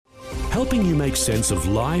helping you make sense of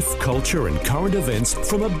life, culture and current events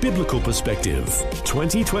from a biblical perspective.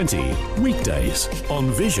 2020, weekdays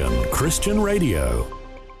on Vision Christian Radio.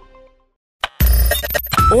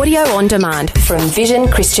 Audio on demand from Vision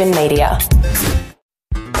Christian Media.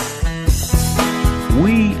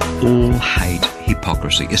 We all hate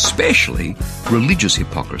hypocrisy, especially religious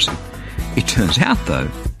hypocrisy. It turns out, though,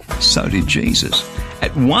 so did Jesus.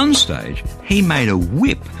 At one stage, he made a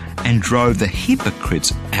whip and drove the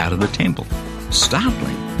hypocrites out of the temple.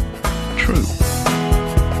 Startling. True.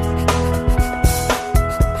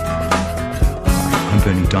 Hi, I'm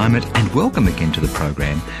Bernie Diamond, and welcome again to the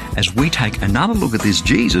program as we take another look at this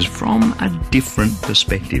Jesus from a different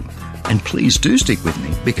perspective. And please do stick with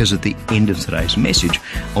me, because at the end of today's message,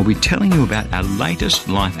 I'll be telling you about our latest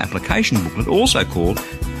life application booklet, also called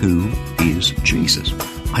Who is Jesus?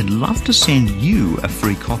 I'd love to send you a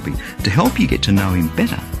free copy to help you get to know him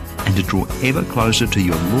better and to draw ever closer to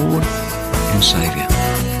your Lord and Saviour.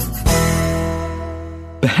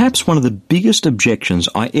 Perhaps one of the biggest objections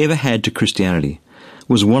I ever had to Christianity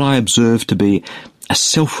was what I observed to be a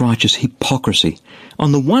self-righteous hypocrisy.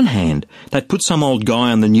 On the one hand, they'd put some old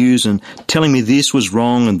guy on the news and telling me this was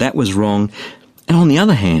wrong and that was wrong. And on the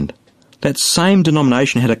other hand, that same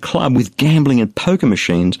denomination had a club with gambling and poker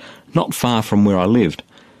machines not far from where I lived.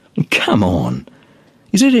 Come on.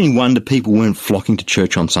 Is it any wonder people weren't flocking to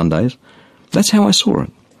church on Sundays? That's how I saw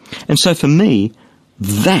it. And so for me,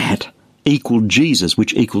 that equaled Jesus,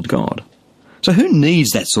 which equaled God. So who needs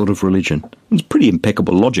that sort of religion? It's pretty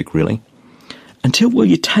impeccable logic, really. Until, well,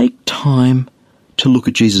 you take time to look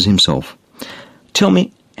at Jesus himself. Tell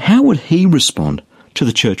me, how would he respond to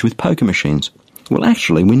the church with poker machines? Well,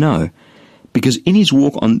 actually, we know. Because in his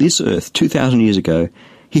walk on this earth 2,000 years ago,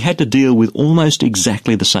 he had to deal with almost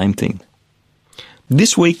exactly the same thing.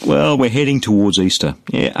 This week, well, we're heading towards Easter.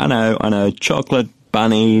 Yeah, I know, chocolate,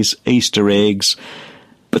 bunnies, Easter eggs,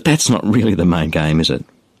 but that's not really the main game, is it?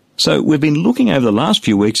 So we've been looking over the last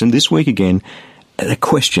few weeks, and this week again, at a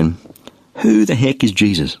question: who the heck is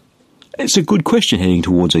Jesus? It's a good question heading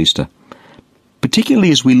towards Easter,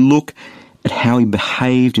 particularly as we look at how he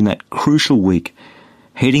behaved in that crucial week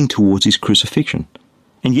heading towards his crucifixion.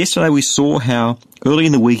 And yesterday we saw how early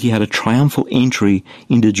in the week he had a triumphal entry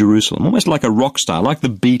into Jerusalem, almost like a rock star, like the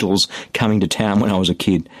Beatles coming to town when I was a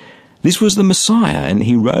kid. This was the Messiah, and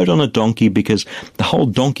he rode on a donkey because the whole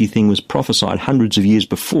donkey thing was prophesied hundreds of years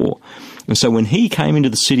before. And so when he came into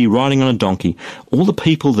the city riding on a donkey, all the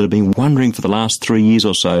people that had been wondering for the last 3 years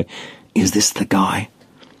or so, is this the guy?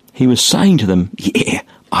 He was saying to them, yeah,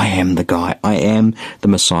 I am the guy. I am the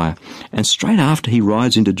Messiah. And straight after he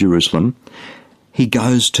rides into Jerusalem, he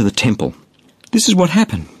goes to the temple. This is what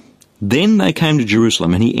happened. Then they came to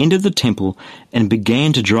Jerusalem, and he entered the temple and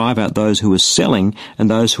began to drive out those who were selling and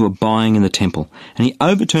those who were buying in the temple. And he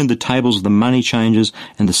overturned the tables of the money changers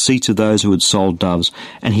and the seats of those who had sold doves,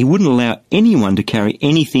 and he wouldn't allow anyone to carry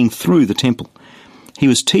anything through the temple. He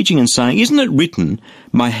was teaching and saying, isn't it written,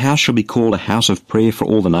 my house shall be called a house of prayer for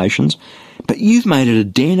all the nations? But you've made it a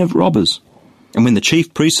den of robbers. And when the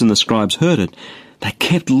chief priests and the scribes heard it, they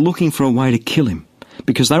kept looking for a way to kill him,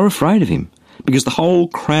 because they were afraid of him, because the whole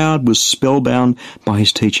crowd was spellbound by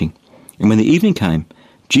his teaching. And when the evening came,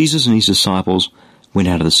 Jesus and his disciples went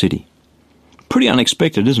out of the city. Pretty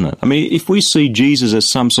unexpected, isn't it? I mean, if we see Jesus as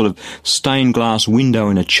some sort of stained glass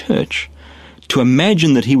window in a church, to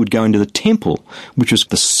imagine that he would go into the temple, which was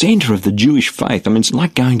the centre of the Jewish faith, I mean, it's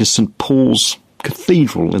like going to St. Paul's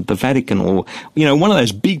Cathedral at the Vatican, or, one of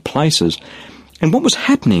those big places. And what was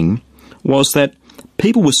happening was that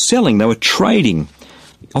people were selling, they were trading.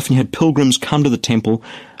 Often you had pilgrims come to the temple.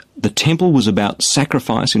 The temple was about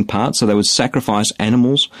sacrifice in part, so they would sacrifice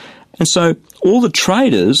animals. And so all the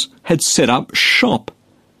traders had set up shop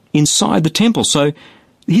inside the temple. So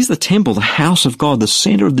here's the temple, the house of God, the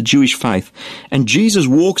centre of the Jewish faith. And Jesus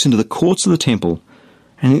walks into the courts of the temple,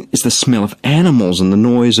 and it's the smell of animals and the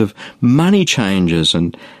noise of money changers.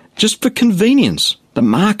 And just for convenience, the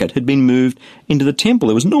market had been moved into the temple.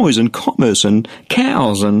 There was noise and commerce and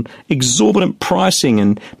cows and exorbitant pricing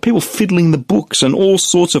and people fiddling the books and all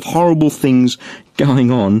sorts of horrible things going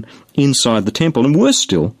on inside the temple. And worse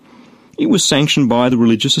still, it was sanctioned by the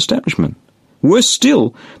religious establishment. Worse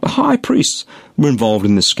still, the high priests were involved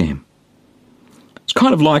in this scam. It's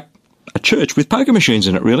kind of like a church with poker machines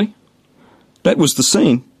in it, really. That was the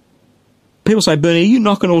scene. People say, Bernie, are you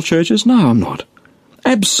knocking all churches? No, I'm not.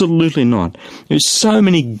 Absolutely not. There's so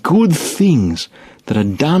many good things that are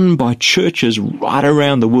done by churches right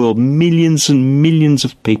around the world, millions and millions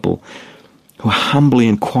of people who are humbly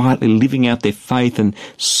and quietly living out their faith and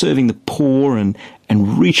serving the poor and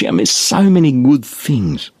reaching. I mean, there's so many good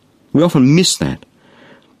things. We often miss that.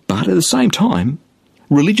 But at the same time,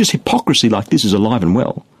 religious hypocrisy like this is alive and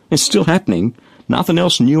well. It's still happening. Nothing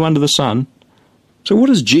else new under the sun. So what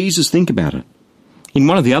does Jesus think about it? In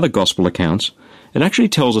one of the other gospel accounts, it actually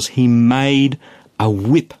tells us he made a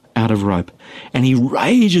whip out of rope, and he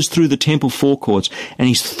rages through the temple forecourts, and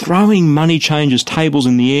he's throwing money changers' tables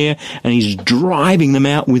in the air, and he's driving them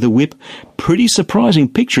out with a whip. Pretty surprising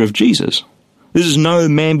picture of Jesus. This is no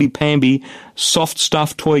mamby-pamby, soft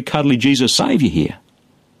stuff, toy cuddly Jesus Saviour here.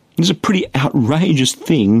 This is a pretty outrageous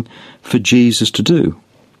thing for Jesus to do.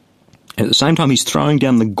 And at the same time, he's throwing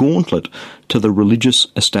down the gauntlet to the religious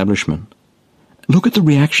establishment. Look at the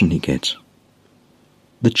reaction he gets.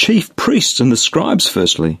 The chief priests and the scribes,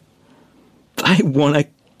 firstly, they want to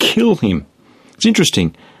kill him. It's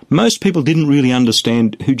interesting. Most people didn't really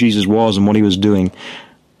understand who Jesus was and what he was doing.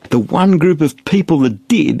 The one group of people that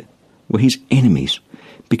did were his enemies,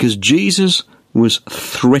 because Jesus was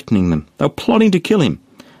threatening them. They were plotting to kill him.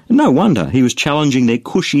 And no wonder he was challenging their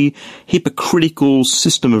cushy, hypocritical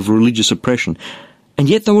system of religious oppression. And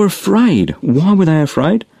yet they were afraid. Why were they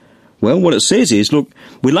afraid? Well, what it says is, look,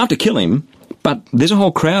 we'd love to kill him, but there's a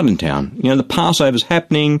whole crowd in town. You know, the Passover's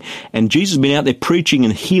happening, and Jesus has been out there preaching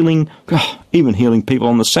and healing, even healing people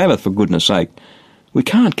on the Sabbath, for goodness sake. We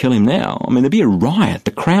can't kill him now. I mean, there'll be a riot.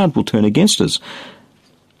 The crowd will turn against us.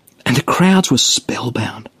 And the crowds were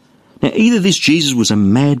spellbound. Now, either this Jesus was a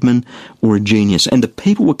madman or a genius, and the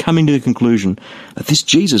people were coming to the conclusion that this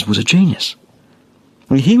Jesus was a genius.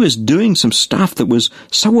 I mean, he was doing some stuff that was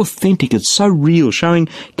so authentic and so real, showing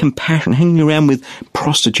compassion, hanging around with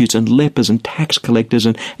prostitutes and lepers and tax collectors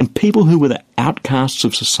and people who were the outcasts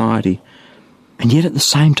of society. And yet at the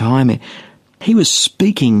same time, he was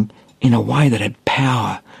speaking in a way that had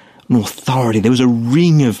power and authority. There was a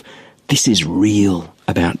ring of, this is real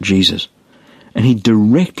about Jesus. And he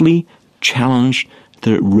directly challenged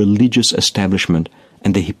the religious establishment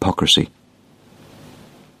and the hypocrisy.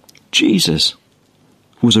 Jesus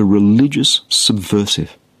was a religious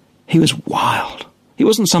subversive. He was wild. He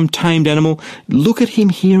wasn't some tamed animal. Look at him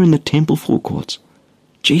here in the temple forecourts.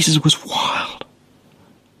 Jesus was wild.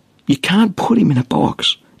 You can't put him in a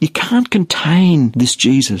box. You can't contain this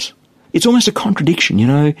Jesus. It's almost a contradiction, you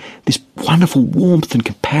know, this wonderful warmth and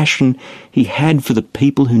compassion he had for the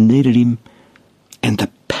people who needed him, and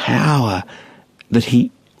the power that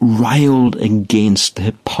he railed against the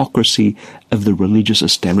hypocrisy of the religious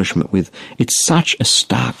establishment with. It's such a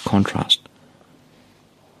stark contrast.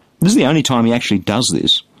 This is the only time he actually does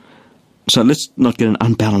this, so let's not get an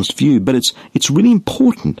unbalanced view, but it's really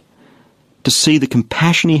important to see the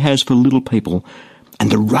compassion he has for little people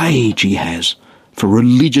and the rage he has for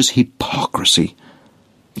religious hypocrisy.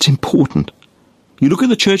 It's important. You look at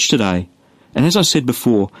the church today, and as I said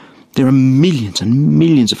before, there are millions and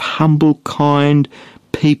millions of humble, kind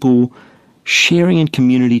people sharing in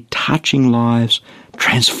community, touching lives,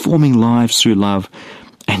 transforming lives through love.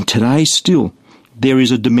 And today still, there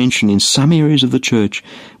is a dimension in some areas of the church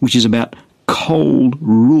which is about cold,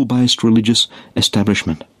 rule-based religious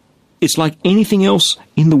establishment. It's like anything else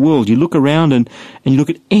in the world. You look around and you look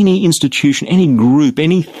at any institution, any group,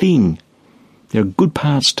 anything. There are good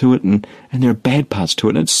parts to it and there are bad parts to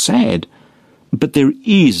it, and it's sad. But there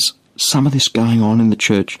is some of this going on in the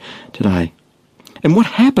church today. And what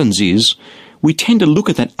happens is we tend to look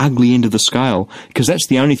at that ugly end of the scale, because that's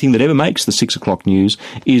the only thing that ever makes the 6 o'clock news,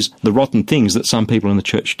 is the rotten things that some people in the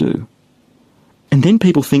church do. And then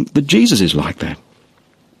people think that Jesus is like that.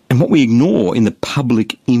 And what we ignore in the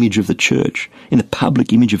public image of the church, in the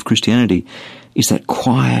public image of Christianity, is that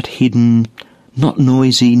quiet, hidden, not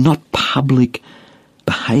noisy, not public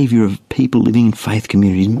behaviour of people living in faith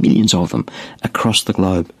communities, millions of them across the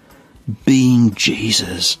globe, being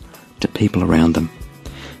Jesus to people around them.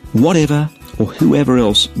 Whatever or whoever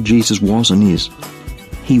else Jesus was and is,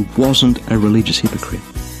 he wasn't a religious hypocrite.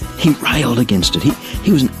 He railed against it.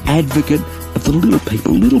 He was an advocate of the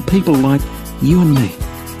little people like you and me.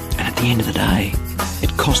 And at the end of the day,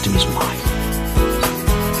 it cost him his life.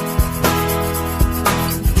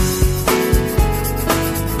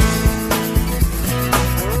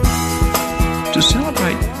 To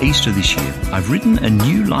celebrate Easter this year, I've written a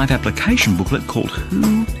new live application booklet called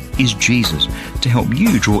Who is Jesus, to help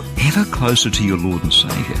you draw ever closer to your Lord and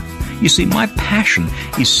Saviour. You see, my passion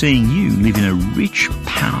is seeing you live in a rich,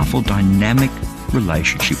 powerful, dynamic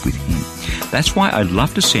relationship with Him. That's why I'd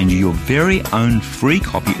love to send you your very own free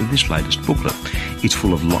copy of this latest booklet. It's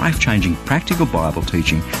full of life-changing practical Bible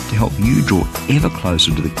teaching to help you draw ever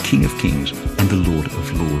closer to the King of Kings and the Lord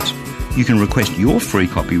of Lords. You can request your free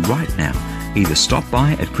copy right now. Either stop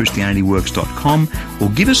by at ChristianityWorks.com or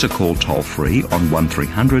give us a call toll-free on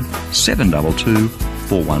 1300 722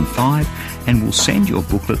 415 and we'll send your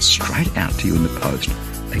booklet straight out to you in the post.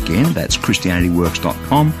 Again, that's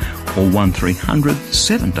ChristianityWorks.com or 1300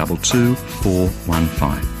 722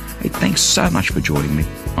 415. Hey, thanks so much for joining me.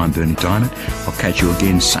 I'm Bernie Diamond. I'll catch you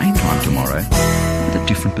again same time tomorrow with a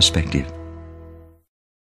different perspective.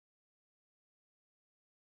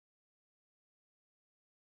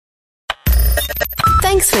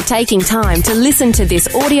 Thanks for taking time to listen to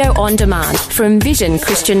this audio on demand from Vision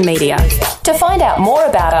Christian Media. To find out more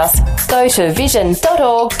about us, go to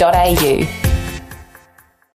vision.org.au.